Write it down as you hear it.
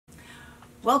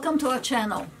Welcome to our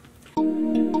channel.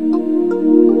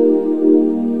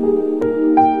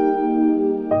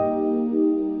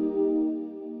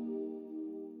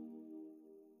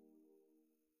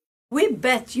 We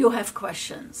bet you have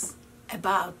questions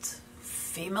about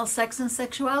female sex and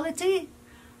sexuality,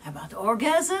 about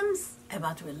orgasms,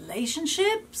 about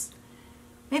relationships,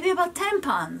 maybe about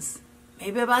tampons,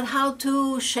 maybe about how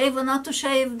to shave or not to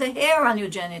shave the hair on your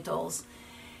genitals,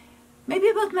 maybe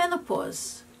about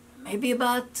menopause, maybe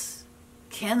about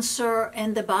cancer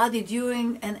and the body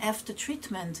during and after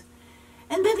treatment,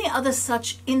 and many other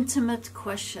such intimate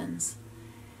questions.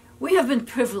 We have been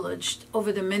privileged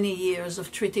over the many years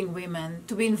of treating women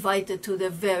to be invited to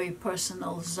their very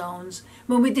personal zones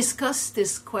when we discuss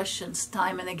these questions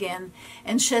time and again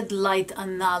and shed light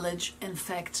on knowledge and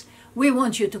facts. We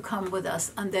want you to come with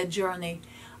us on that journey.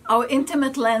 Our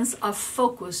intimate lens are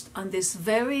focused on these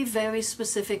very, very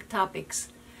specific topics.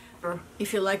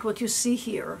 If you like what you see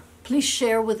here, please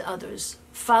share with others.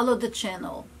 Follow the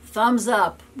channel. Thumbs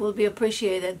up will be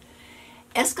appreciated.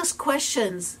 Ask us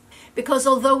questions, because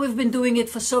although we've been doing it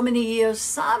for so many years,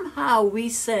 somehow we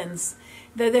sense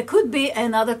that there could be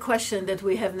another question that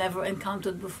we have never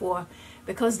encountered before,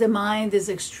 because the mind is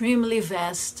extremely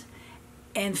vast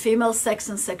and female sex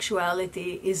and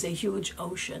sexuality is a huge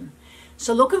ocean.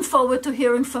 So looking forward to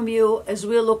hearing from you as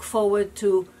we look forward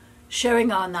to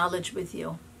sharing our knowledge with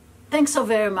you. Thanks so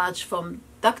very much from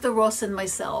Dr. Ross and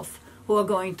myself, who are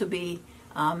going to be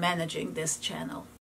managing this channel.